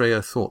that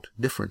Astraea thought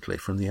differently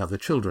from the other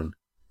children.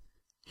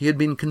 He had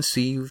been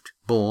conceived,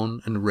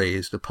 born, and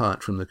raised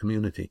apart from the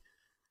community,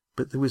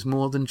 but there was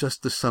more than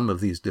just the sum of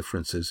these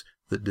differences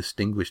that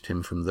distinguished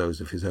him from those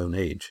of his own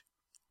age.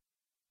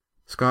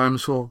 Skarm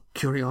saw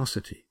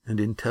curiosity and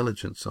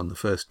intelligence on the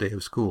first day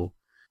of school,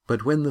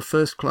 but when the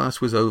first class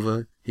was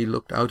over, he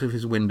looked out of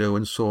his window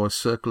and saw a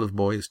circle of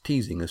boys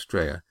teasing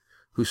Astraea,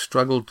 who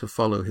struggled to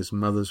follow his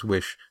mother's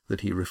wish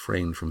that he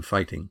refrain from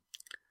fighting.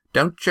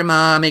 "Don't your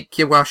ma make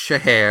you wash your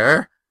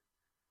hair?"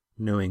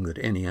 Knowing that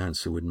any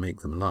answer would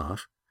make them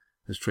laugh,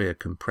 Astraea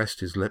compressed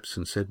his lips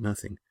and said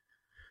nothing,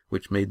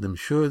 which made them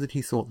sure that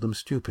he thought them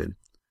stupid,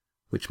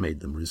 which made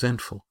them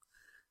resentful.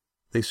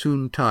 They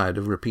soon tired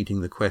of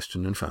repeating the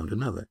question and found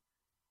another.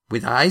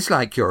 "With eyes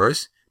like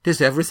yours, does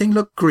everything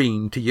look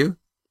green to you?"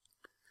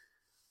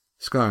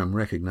 Skarm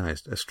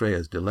recognized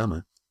Astraea's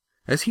dilemma.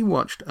 As he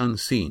watched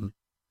unseen,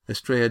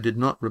 Astraea did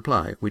not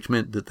reply, which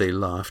meant that they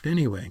laughed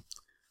anyway.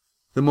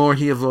 The more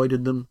he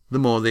avoided them, the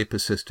more they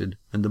persisted,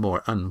 and the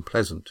more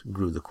unpleasant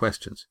grew the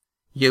questions.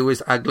 "You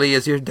as ugly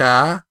as your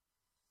da?"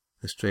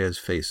 Estrella's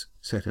face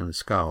set in a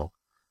scowl,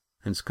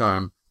 and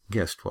Scarm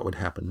guessed what would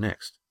happen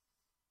next.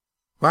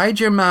 "Why'd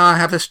your ma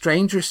have a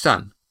stranger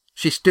son?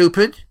 She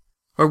stupid?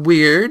 Or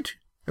weird?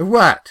 Or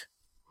what?"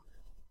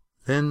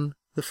 Then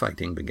the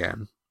fighting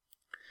began.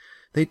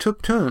 They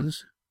took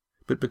turns,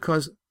 but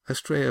because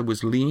Estrella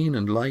was lean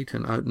and light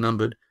and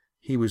outnumbered,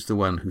 he was the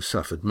one who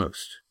suffered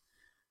most.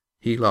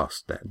 He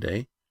lost that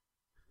day.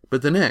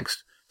 But the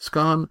next,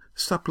 Scarm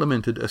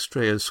supplemented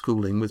Estrella's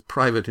schooling with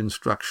private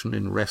instruction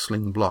in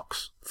wrestling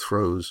blocks,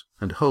 throws,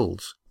 and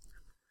holds.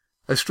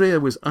 Estrella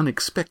was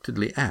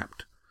unexpectedly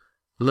apt,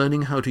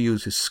 learning how to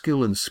use his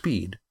skill and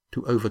speed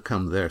to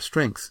overcome their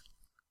strength.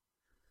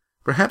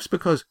 Perhaps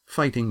because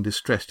fighting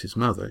distressed his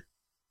mother,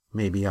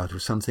 maybe out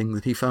of something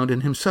that he found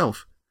in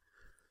himself,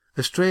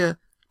 Estrella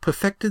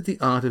perfected the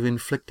art of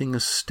inflicting a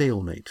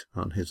stalemate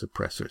on his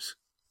oppressors.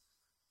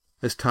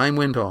 As time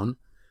went on,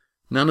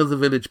 none of the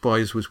village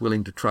boys was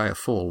willing to try a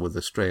fall with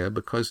Estrella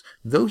because,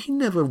 though he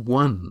never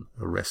won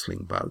a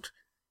wrestling bout,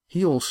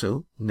 he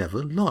also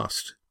never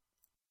lost.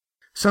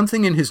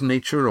 Something in his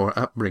nature or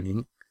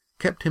upbringing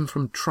kept him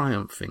from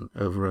triumphing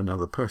over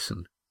another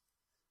person.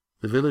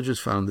 The villagers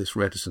found this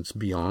reticence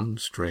beyond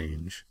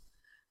strange.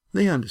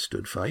 They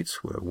understood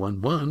fights where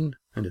one won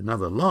and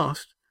another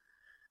lost.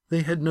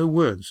 They had no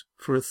words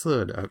for a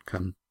third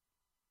outcome.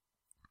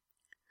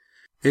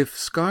 If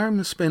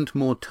Scarm spent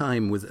more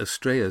time with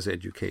Estrella's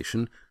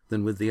education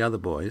than with the other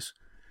boys,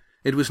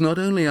 it was not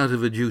only out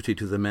of a duty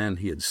to the man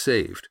he had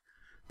saved,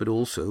 but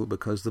also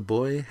because the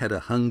boy had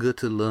a hunger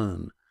to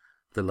learn,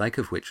 the like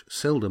of which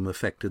seldom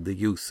affected the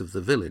youth of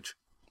the village.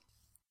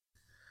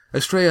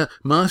 Estrella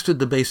mastered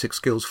the basic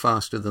skills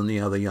faster than the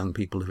other young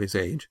people of his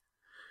age,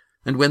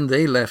 and when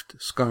they left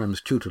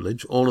Scarm's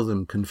tutelage, all of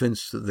them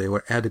convinced that they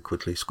were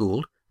adequately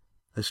schooled,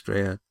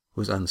 Estrella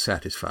was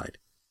unsatisfied.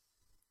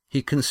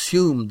 He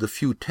consumed the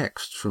few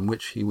texts from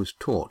which he was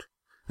taught,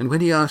 and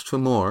when he asked for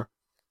more,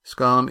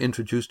 Scarm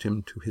introduced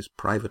him to his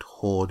private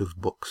hoard of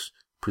books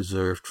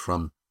preserved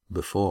from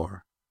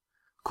before,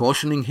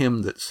 cautioning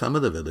him that some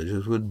of the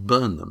villagers would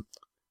burn them,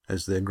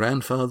 as their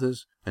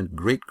grandfathers and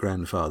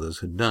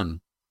great-grandfathers had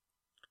done.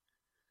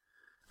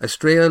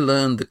 Estrella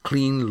learned the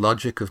clean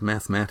logic of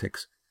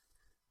mathematics,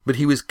 but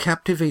he was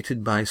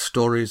captivated by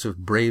stories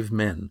of brave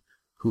men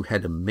who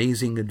had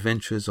amazing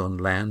adventures on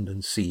land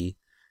and sea,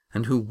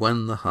 and who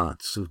won the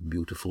hearts of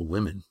beautiful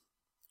women.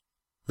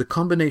 The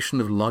combination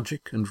of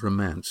logic and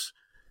romance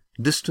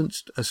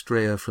distanced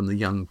Estrella from the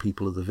young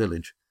people of the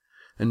village,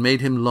 and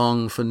made him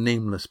long for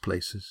nameless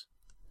places.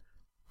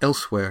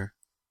 Elsewhere,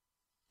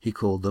 he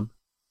called them,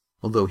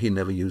 although he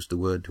never used the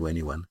word to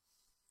anyone.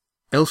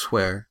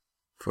 Elsewhere,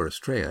 for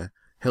Estrella,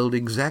 held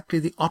exactly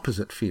the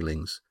opposite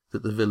feelings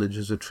that the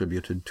villagers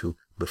attributed to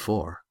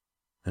before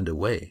and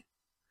away,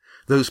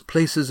 those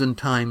places and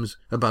times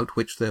about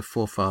which their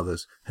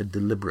forefathers had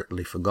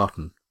deliberately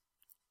forgotten.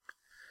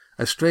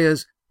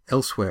 Estrella's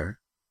elsewhere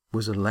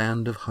was a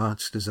land of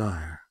heart's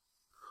desire,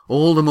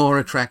 all the more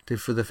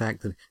attractive for the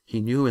fact that he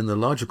knew in the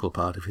logical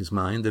part of his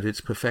mind that its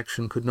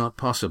perfection could not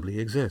possibly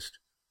exist.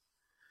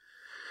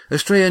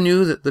 Estrella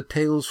knew that the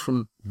tales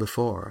from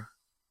before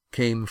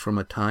came from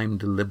a time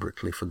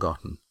deliberately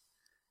forgotten.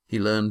 He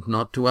learned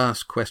not to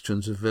ask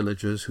questions of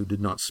villagers who did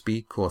not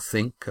speak or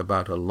think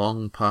about a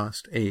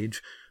long-past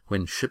age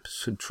when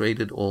ships had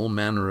traded all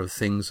manner of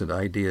things and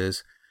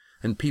ideas,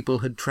 and people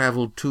had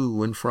travelled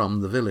to and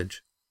from the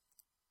village.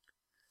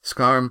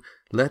 Scarm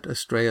let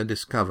Estrella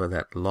discover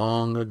that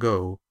long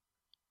ago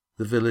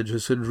the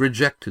villagers had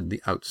rejected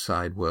the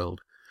outside world,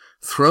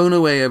 thrown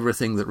away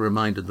everything that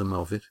reminded them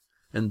of it,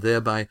 and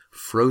thereby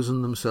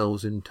frozen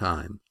themselves in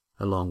time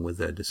along with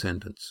their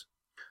descendants.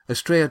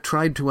 Estrella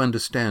tried to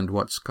understand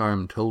what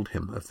Scarm told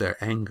him of their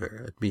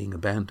anger at being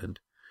abandoned,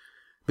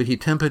 but he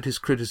tempered his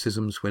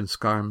criticisms when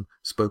Scarm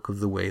spoke of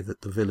the way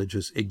that the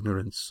villagers'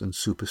 ignorance and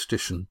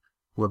superstition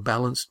were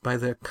balanced by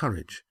their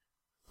courage,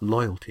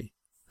 loyalty,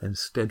 and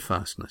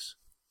steadfastness.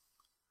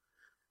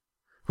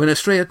 When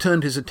Estrella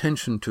turned his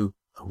attention to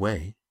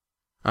away,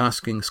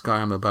 asking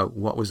Scarm about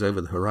what was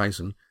over the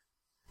horizon,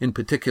 in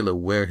particular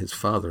where his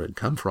father had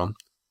come from,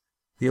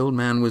 the old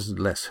man was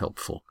less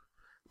helpful,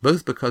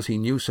 both because he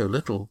knew so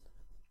little,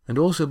 and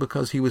also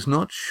because he was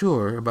not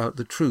sure about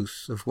the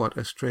truth of what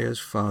Estrella's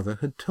father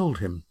had told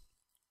him.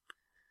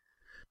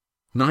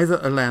 Neither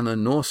Alana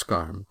nor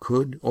Scarm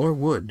could or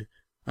would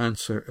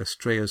answer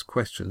Estrella's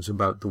questions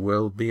about the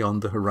world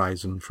beyond the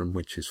horizon from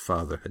which his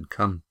father had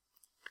come.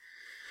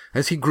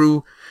 As he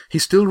grew, he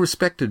still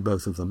respected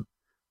both of them,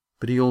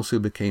 but he also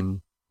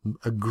became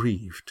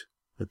aggrieved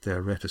at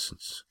their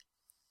reticence.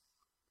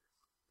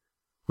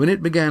 When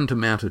it began to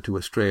matter to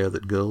Estrella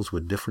that girls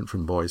were different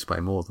from boys by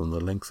more than the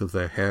length of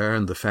their hair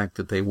and the fact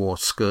that they wore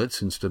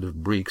skirts instead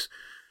of breeks,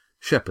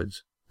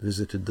 shepherds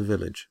visited the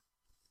village.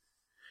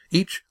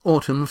 Each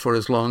autumn, for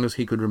as long as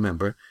he could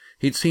remember,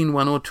 he'd seen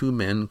 1 or 2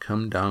 men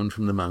come down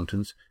from the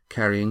mountains,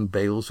 carrying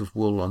bales of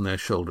wool on their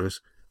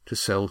shoulders, to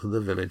sell to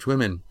the village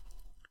women.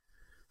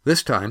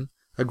 This time,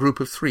 A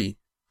group of 3,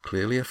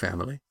 clearly a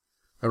family,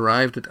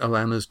 arrived at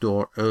Alana's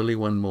door early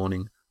one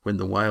morning when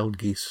the wild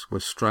geese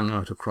were strung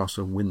out across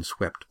a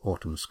windswept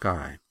autumn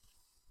sky.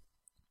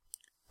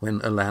 When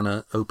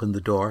Alana opened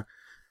the door,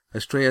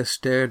 Astrea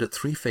stared at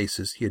 3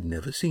 faces he had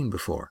never seen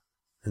before,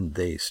 and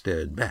they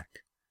stared back.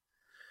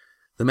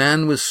 The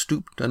man was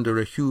stooped under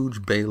a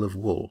huge bale of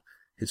wool,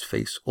 his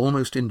face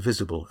almost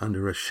invisible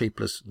under a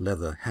shapeless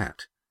leather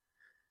hat.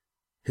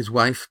 His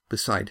wife,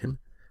 beside him,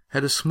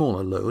 had a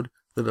smaller load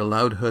that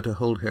allowed her to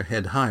hold her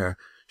head higher,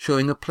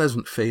 showing a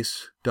pleasant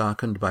face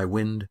darkened by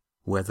wind,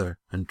 weather,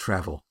 and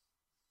travel.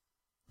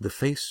 The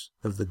face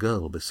of the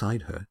girl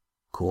beside her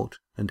caught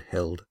and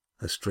held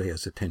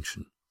Astrea's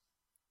attention.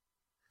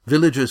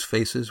 Villagers'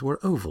 faces were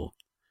oval,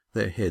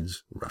 their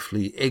heads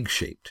roughly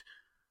egg-shaped,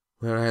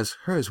 whereas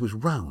hers was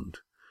round,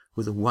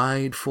 with a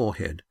wide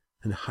forehead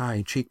and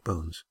high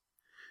cheekbones.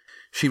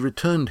 She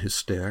returned his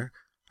stare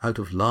out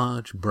of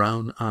large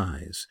brown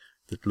eyes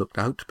that looked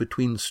out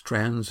between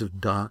strands of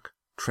dark,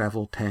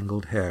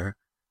 travel-tangled hair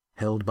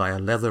held by a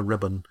leather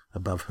ribbon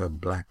above her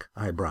black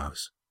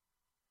eyebrows.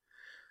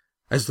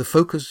 As the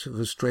focus of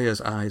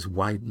Astrea's eyes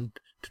widened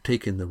to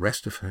take in the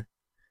rest of her,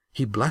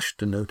 he blushed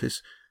to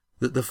notice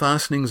that the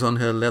fastenings on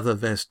her leather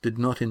vest did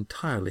not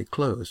entirely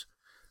close,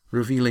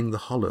 revealing the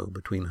hollow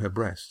between her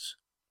breasts.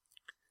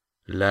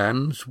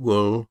 "Lamb's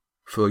wool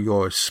for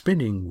your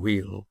spinning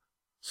wheel,"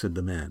 said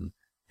the man,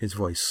 his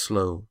voice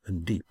slow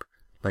and deep,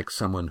 like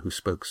someone who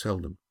spoke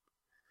seldom.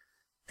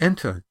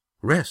 "Enter,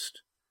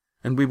 rest,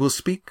 and we will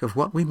speak of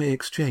what we may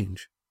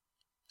exchange,"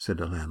 said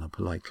Alana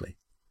politely.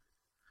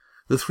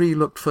 The 3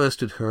 looked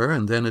first at her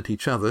and then at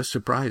each other,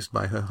 surprised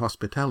by her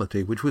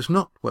hospitality, which was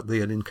not what they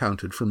had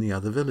encountered from the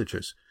other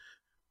villagers.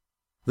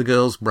 The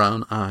girl's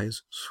brown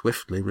eyes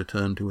swiftly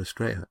returned to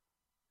Astrea.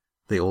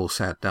 They all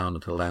sat down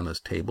at Alana's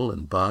table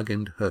and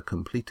bargained her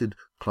completed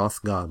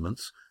cloth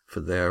garments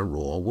for their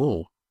raw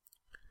wool.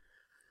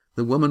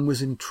 The woman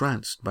was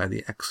entranced by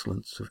the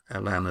excellence of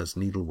Alana's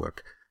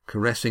needlework,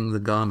 caressing the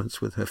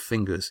garments with her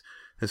fingers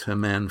as her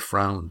man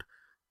frowned,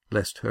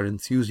 lest her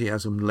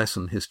enthusiasm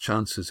lessen his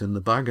chances in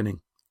the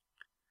bargaining.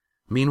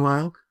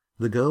 Meanwhile,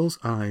 the girl's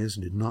eyes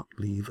did not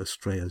leave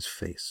Astrea's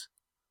face.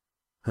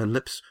 Her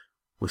lips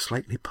were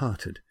slightly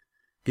parted,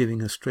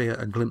 giving Astrea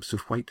a glimpse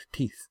of white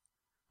teeth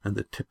and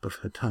the tip of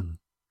her tongue.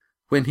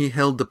 When he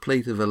held the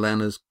plate of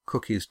Alana's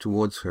cookies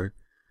towards her,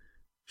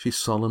 she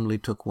solemnly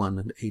took one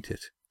and ate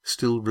it,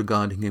 still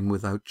regarding him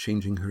without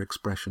changing her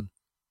expression.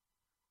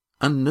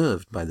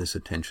 Unnerved by this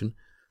attention,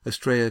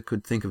 Astrea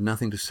could think of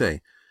nothing to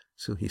say,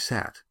 so he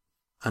sat,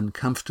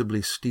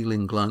 uncomfortably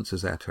stealing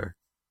glances at her,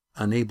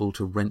 unable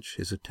to wrench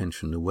his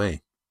attention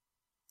away.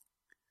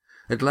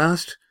 At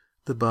last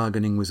the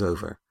bargaining was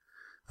over.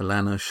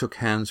 Alana shook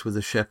hands with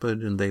the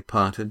shepherd, and they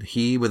parted,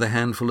 he with a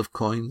handful of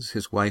coins,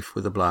 his wife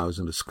with a blouse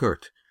and a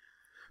skirt.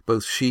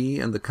 Both she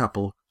and the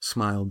couple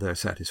smiled their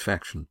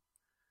satisfaction.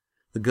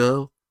 The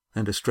girl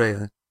and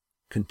Astrea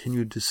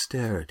continued to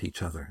stare at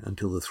each other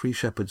until the 3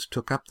 shepherds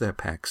took up their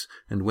packs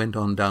and went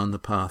on down the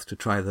path to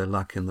try their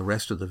luck in the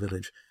rest of the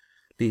village,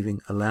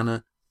 leaving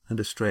Alana and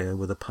Astrea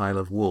with a pile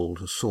of wool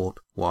to sort,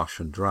 wash,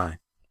 and dry.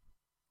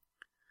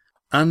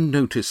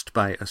 Unnoticed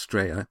by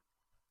Astrea,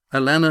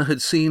 Alana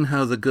had seen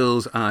how the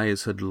girl's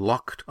eyes had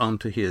locked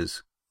onto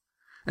his,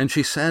 and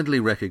she sadly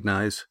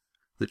recognized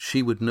that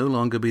she would no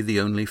longer be the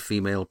only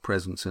female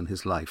presence in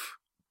his life.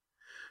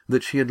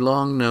 That she had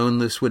long known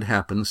this would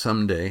happen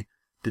some day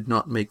did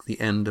not make the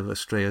end of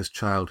Astrea's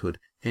childhood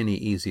any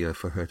easier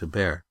for her to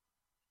bear.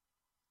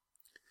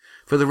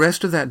 For the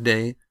rest of that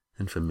day,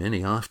 and for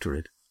many after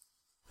it,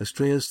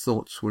 Astrea's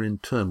thoughts were in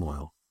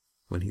turmoil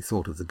when he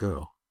thought of the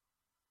girl.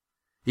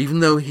 Even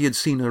though he had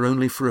seen her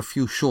only for a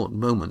few short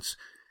moments,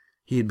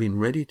 he had been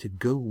ready to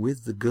go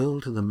with the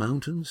girl to the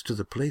mountains, to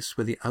the place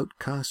where the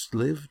outcasts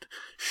lived,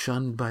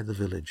 shunned by the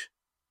village.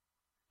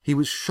 He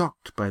was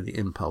shocked by the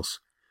impulse,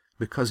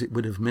 because it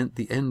would have meant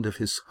the end of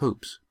his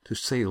hopes to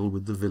sail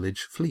with the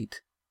village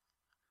fleet.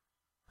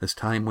 As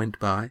time went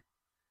by,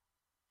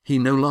 he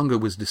no longer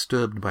was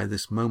disturbed by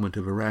this moment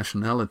of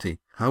irrationality.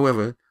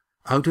 However,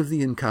 out of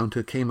the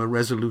encounter came a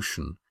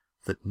resolution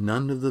that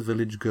none of the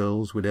village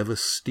girls would ever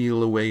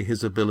steal away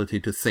his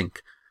ability to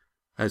think,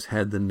 as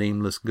had the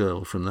nameless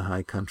girl from the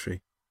high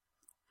country.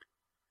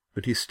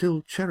 But he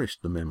still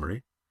cherished the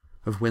memory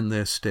of when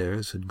their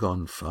stares had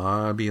gone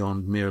far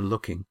beyond mere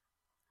looking,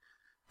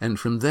 and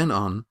from then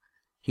on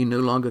he no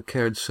longer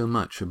cared so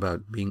much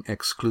about being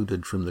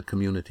excluded from the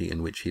community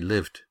in which he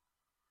lived.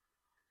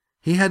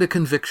 He had a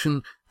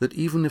conviction that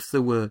even if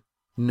there were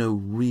no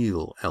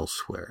real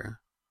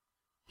elsewhere,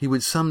 he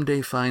would some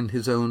day find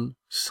his own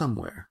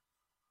somewhere,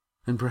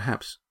 and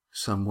perhaps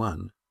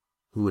someone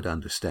who would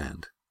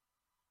understand.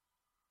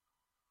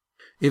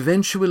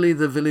 Eventually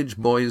the village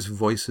boys'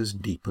 voices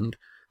deepened,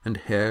 and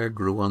hair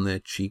grew on their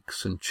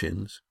cheeks and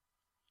chins.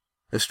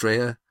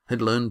 Astrea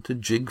had learned to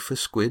jig for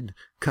squid,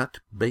 cut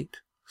bait,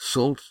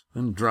 salt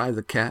and dry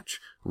the catch,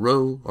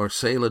 row or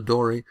sail a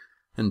dory,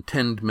 and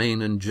tend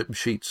main and jib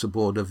sheets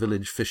aboard a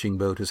village fishing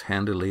boat as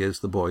handily as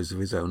the boys of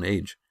his own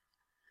age.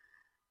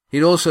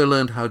 He'd also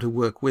learned how to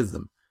work with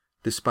them,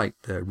 despite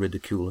their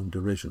ridicule and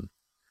derision.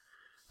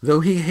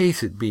 Though he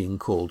hated being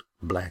called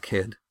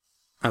blackhead,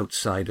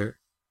 outsider,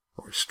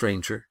 or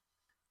stranger,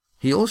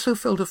 he also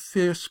felt a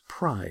fierce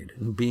pride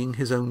in being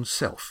his own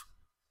self,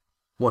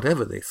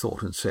 whatever they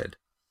thought and said.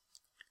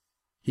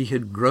 He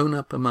had grown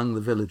up among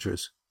the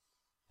villagers,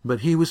 but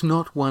he was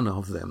not one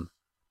of them,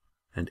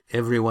 and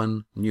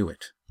everyone knew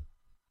it.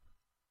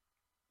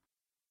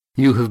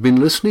 You have been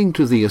listening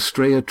to the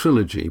Estrella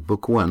Trilogy,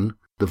 Book 1,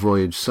 The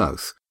Voyage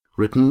South,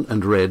 written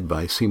and read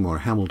by Seymour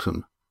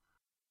Hamilton.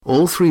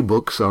 All 3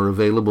 books are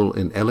available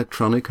in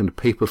electronic and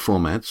paper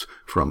formats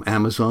from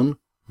Amazon,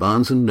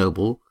 Barnes &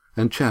 Noble,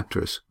 and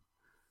Chapters.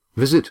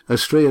 Visit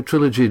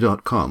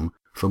estrellatrilogy.com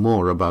for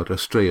more about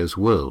Estrella's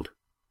world.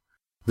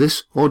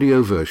 This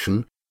audio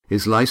version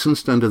is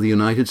licensed under the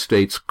United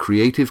States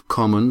Creative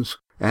Commons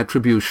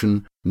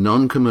Attribution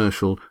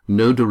Non-Commercial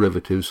No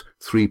Derivatives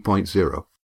 3.0.